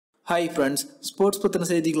Hi friends, sports பத்தின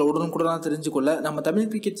செய்திகளை உடனுக்குடன் தெரிஞ்சுக்கொள்ள நம்ம தமிழ்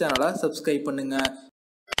கிரிக்கெட் சேனலை சப்ஸ்கிரைப் பண்ணுங்க.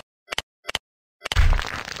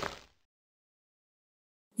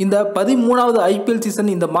 இந்த 13வது IPL சீசன்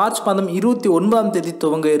இந்த மார்ச் மாதம் 29ஆம் தேதி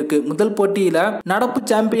துவங்க இருக்கு. முதல் போட்டியில நடப்பு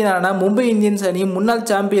சாம்பியனான மும்பை இந்தியன்ஸ் அணியும் முன்னாள்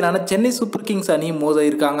சாம்பியனான சென்னை சூப்பர் கிங்ஸ் அணியும் மோத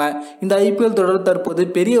இருக்காங்க. இந்த IPL தொடர் தற்போது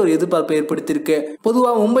பெரிய ஒரு எதிர்பார்ப்பை ஏற்படுத்தியிருக்கு.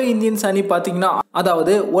 பொதுவா மும்பை இந்தியன்ஸ் அணி பாத்தீங்கன்னா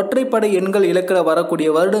அதாவது ஒற்றைப்படை எண்கள் இலக்கில வரக்கூடிய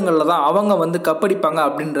வருடங்கள்ல தான் அவங்க கப்படிப்பாங்க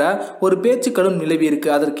அப்படின்ற ஒரு பேச்சுக்களும் நிலவி இருக்கு.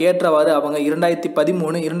 அதற்கு ஏற்றவாறு அவங்க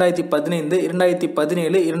 2013, 2015,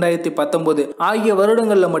 2017, 2019 ஆகிய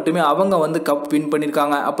வருடங்கள்ல மட்டுமே அவங்க கப் வின்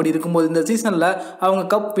பண்ணிருக்காங்க. அப்படி இருக்கும்போது இந்த சீசன்ல அவங்க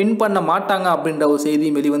கப் வின் பண்ண மாட்டாங்க அப்படின்ற ஒரு செய்தி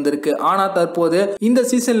வெளிவந்திருக்கு. ஆனா தற்போது இந்த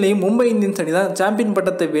சீசன்லயும் மும்பை இந்தியன்ஸ் அணி தான் சாம்பியன்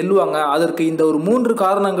பட்டத்தை வெல்லுவாங்க. அதற்கு இந்த ஒரு 3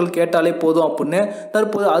 காரணங்கள் கேட்டாலே போதும் அப்படின்னு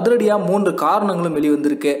தற்போது அதிரடியா 3 காரணங்களும்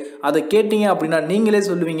வெளிவந்திருக்கு. அதை கேட்டீங்க அப்படின்னா நீங்களே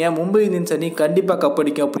சொல்லுவீங்க மும்பை இந்தியன்ஸ் அணி கண்டிப்பா கப்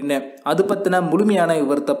அடிக்கும் அப்படின்னு. அது பத்தின முழுமையான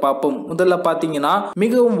விவரத்தை பார்ப்போம். முதல்ல பாத்தீங்கன்னா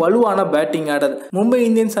மிகவும் வலுவான பேட்டிங் ஆர்டர். மும்பை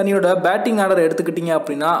இந்தியன்ஸ் அணியோட பேட்டிங் ஆர்டர் எடுத்துக்கிட்டீங்க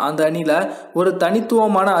அப்படின்னா அந்த அணியில ஒரு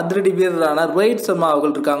தனித்துவமான அதிரடி வீரரான ரோஹித் சர்மா அவர்கள்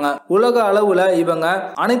இருக்காங்க. உலக அளவுல இவங்க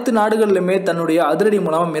அனைத்து நாடுகளிலுமே தன்னுடைய அதிரடி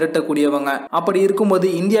மூலமா மிரட்டக்கூடியவங்க. அப்படி இருக்கும்போது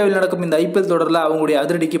இந்தியாவில் நடக்கும் இந்த IPL தொடர்ல அவங்களுடைய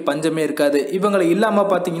அதிரடிக்கு பஞ்சமே இருக்காது. இவங்களை இல்லாம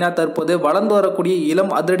பாத்தீங்கன்னா தற்போது வளர்ந்து வரக்கூடிய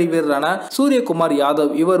இளம் அதிரடி வீரரான சூரியகுமார்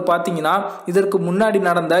யாதவ். இவர் பாத்தீங்கன்னா இதற்கு முன்னாடி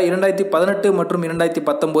நடந்த 2018 மற்றும்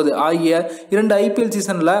 2019 ஆகிய 2 IPL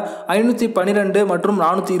சீசன்ல 512 மற்றும்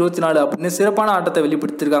 424 அப்படின்னு சிறப்பான ஆட்டத்தை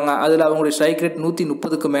வெளிப்படுத்தியிருக்காங்க. அதுல அவங்களுடைய ஸ்ட்ரைக் ரேட்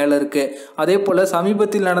 130க்கு மேல இருக்கு. அதே போல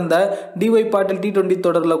சமீபத்தில் நடந்த DY பாட்டில் T20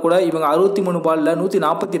 தொடர்ல கூட இவங்க 63 பால்ல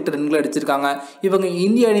 148 ரன்கள் அடிச்சிருக்காங்க. இவங்க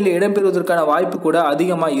இந்திய அணியில இடம்பெறுவதற்கான வாய்ப்பு கூட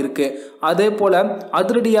அதிகமா இருக்கு. அதே போல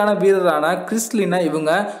அதிரடியான வீரரான கிறிஸ்லினை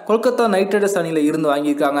இவங்க கொல்கத்தா நைட் ரைடர்ஸ் அணியில இருந்து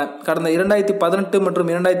வாங்கியிருக்காங்க. கடந்த 2018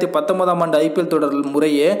 மற்றும் 2019ஆம் ஆண்டு IPL தொடரில்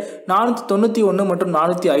முறையே 491 மற்றும்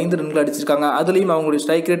 405 ரன்கள் அடிச்சிருக்காங்க. அதுலயும் அவங்களுடைய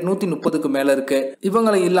ஸ்ட்ரைக் ரேட் 130க்கு மேல இருக்கு.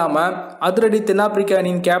 இவங்களை இல்லாம அதிரடி தென்னாப்பிரிக்கா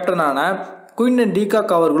அணியின் கேப்டனான குயின்டன்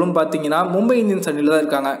டிகாக் அவர்களும் பாத்தீங்கன்னா மும்பை இந்தியன்ஸ் அணியில தான்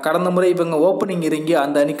இருக்காங்க. கடந்த முறை இவங்க ஓப்பனிங் இறங்கி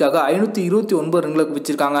அந்த அணிக்காக 529 ரன்களுக்கு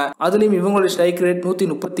வச்சிருக்காங்க. அதுலயும் இவங்களுடைய ஸ்ட்ரைக் ரேட்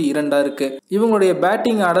 132 இருக்கு. இவங்களுடைய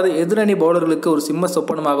பேட்டிங் ஆர்டர் எதிரணி பவுலர்களுக்கு ஒரு சிம்ம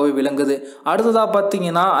சொப்பனமாகவே விளங்குது. அடுத்ததா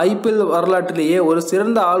பாத்தீங்கன்னா IPL வரலாற்றிலேயே ஒரு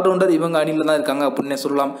சிறந்த ஆல்ரவுண்டர் இவங்க அணியில தான் இருக்காங்க அப்படின்னு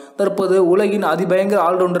சொல்லலாம். தற்போது உலகின் அதிபயங்கர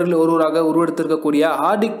ஆல்ரவுண்டர்கள் ஒருவராக உருவெடுத்திருக்கக்கூடிய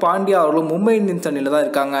ஹார்திக் பாண்டியா அவர்களும் மும்பை இந்தியன்ஸ் அணியில தான்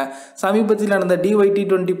இருக்காங்க. சமீபத்தில் நடந்த DY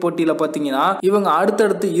T20 போட்டியில பாத்தீங்கன்னா இவங்க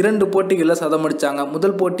அடுத்தடுத்து 2 போட்டிகளில் சதமடிச்சாங்க.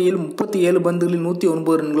 முதல் போட்டியில் 37 பந்துகளில்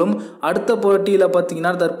 109 ரன்களும், அடுத்த போட்டியில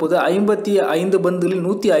பாத்தீங்கன்னா தற்போது 55 பந்துகளில்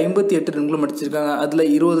 158 ரன்களும் அடிச்சிருக்காங்க. அதுல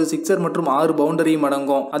 20 சிக்ஸர் மற்றும் 6 பவுண்டரியும்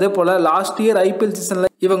அடங்கும். அதே போல லாஸ்ட் இயர் IPL சீசன்ல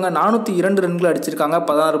இவங்க 402 ரன்கள் அடிச்சிருக்காங்க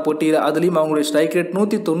 16 போட்டியில. அதுலயும் அவங்களுடைய ஸ்ட்ரைக் ரேட்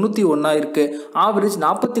 191 இருக்கு. ஆவரேஜ்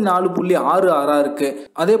 44.66 இருக்கு.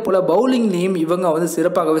 அதே போல பவுலிங்லயும் இவங்க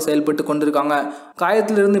சிறப்பாகவே செயல்பட்டு கொண்டிருக்காங்க.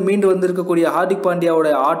 காயத்திலிருந்து மீண்டு வந்திருக்கக்கூடிய ஹார்திக் பாண்டியாவோட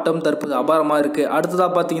ஆட்டம் தற்போது அபாரமா இருக்கு. அடுத்ததா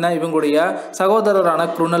பாத்தீங்கன்னா இவங்களுடைய சகோதரரான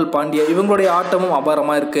குருணல் பாண்டியா இவங்களுடைய ஆட்டமும்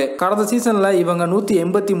அபாரமா இருக்கு. கடந்த சீசன்ல இவங்க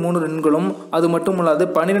 183 ரன்களும் அது மட்டும் இல்லாது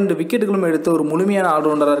 12 விக்கெட்டுகளும் எடுத்து ஒரு முழுமையான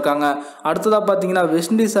ஆல்ரவுண்டரா இருக்காங்க. அடுத்ததா பாத்தீங்கன்னா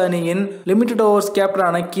வெஸ்ட் இண்டீஸ் அணியின் லிமிடெட் ஓவர்ஸ்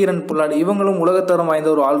கேப்டனான கீரன் புல்லாட் இவங்களும் உலகத்தரம் வாய்ந்த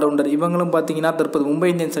ஒரு ஆல்ரவுண்டர். இவங்களும் பாத்தீங்கன்னா தற்போது மும்பை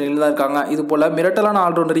இந்தியன்ஸ் அணியில் தான் இருக்காங்க. இது போல மிரட்டலான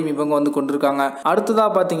ஆல்ரவுண்டரையும் இவங்க கொண்டிருக்காங்க. அடுத்ததா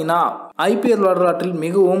பாத்தீங்கன்னா IPL வரலாற்றில்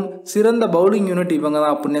மிகவும் சிறந்த பவுலிங் யூனிட் இவங்க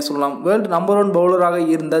தான் அப்படின்னே சொல்லலாம். வேர்ல்டு நம்பர் 1 பவுலராக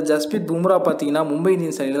இருந்த ஜஸ்பிரித் பும்ரா பாத்தீங்கன்னா மும்பை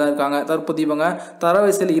இந்தியன்ஸ் அணியில் தான் இருக்காங்க. தற்போது இவங்க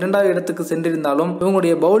தரவரிசையில் 2வது இடத்துக்கு சென்றிருந்தாலும்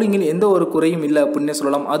இவங்களுடைய பவுலிங்கில் எந்த ஒரு குறையும் இல்லை அப்படின்னே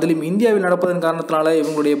சொல்லலாம். அதிலும் இந்தியாவில் நடப்பதன் காரணத்தினால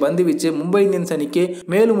இவங்களுடைய பந்து வீச்சு மும்பை இந்தியன்ஸ் அணிக்கு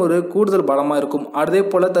மேலும் ஒரு கூடுதல் பலமா இருக்கும். அதே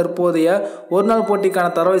போல தற்போதைய ஒரு நாள் போட்டிக்கான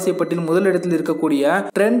தரவரிசை பட்டியல் முதலிடத்தில் இருக்கக்கூடிய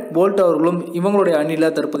ட்ரெண்ட் போல்ட் அவர்களும் இவங்களுடைய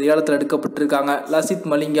அணியில தற்போது ஏலத்தில் எடுக்கப்பட்டிருக்காங்க. லசித்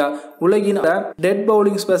மலிங்கா உலகின் டெட்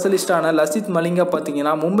பவுலிங் ஸ்பெஷலிஸ்டான லசித் மலிங்கா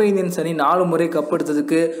பாத்தீங்கன்னா மும்பை இந்தியன்ஸ் அணி 4 முறை கப்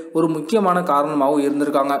எடுத்ததுக்கு ஒரு முக்கியமான காரணமாகவும்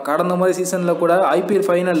இருந்திருக்காங்க. கடந்த முறை சீசன்ல கூட IPL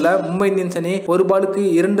ஃபைனல்ல மும்பை இந்தியன்ஸ் அணி ஒரு பாலுக்கு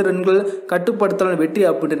 2 ரன்கள் கட்டுப்படுத்தல் வெற்றி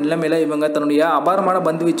அப்படின்ற நிலைமையில இவங்க தன்னுடைய அபாரமான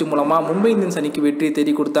பந்து வீச்சு மூலமா மும்பை இந்தியன்ஸ் அணிக்கு வெற்றியை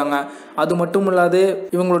தேடி கொடுத்தாங்க. அது மட்டும் இல்லாது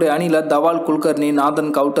இவங்களுடைய அணியில தவால் குல்கர்னி,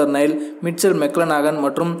 நாதன் கவுட்டர் நைல், மிச்சல் மெக்லனாகன்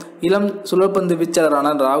மற்றும் இளம் சுழற்பந்து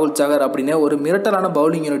வீச்சாளரான ராகுல் சகர் அப்படின்னு ஒரு மிரட்டலான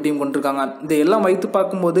பவுலிங் யூனிட்டையும் கொண்டிருக்காங்க. இதையெல்லாம் வைத்து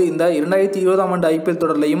பார்க்கும்போது இந்த 2020ஆம் ஆண்டு IPL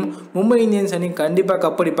தொடர்லையும் மும்பை இந்தியன்ஸ் அணி கண்டிப்பா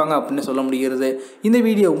கப் அடிப்பாங்க அப்படின்னு சொல்ல முடிகிறது. இந்த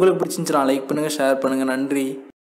வீடியோ உங்களுக்கு பிடிச்சிருந்துச்சுன்னா லைக் பண்ணுங்க, ஷேர் பண்ணுங்க. நன்றி.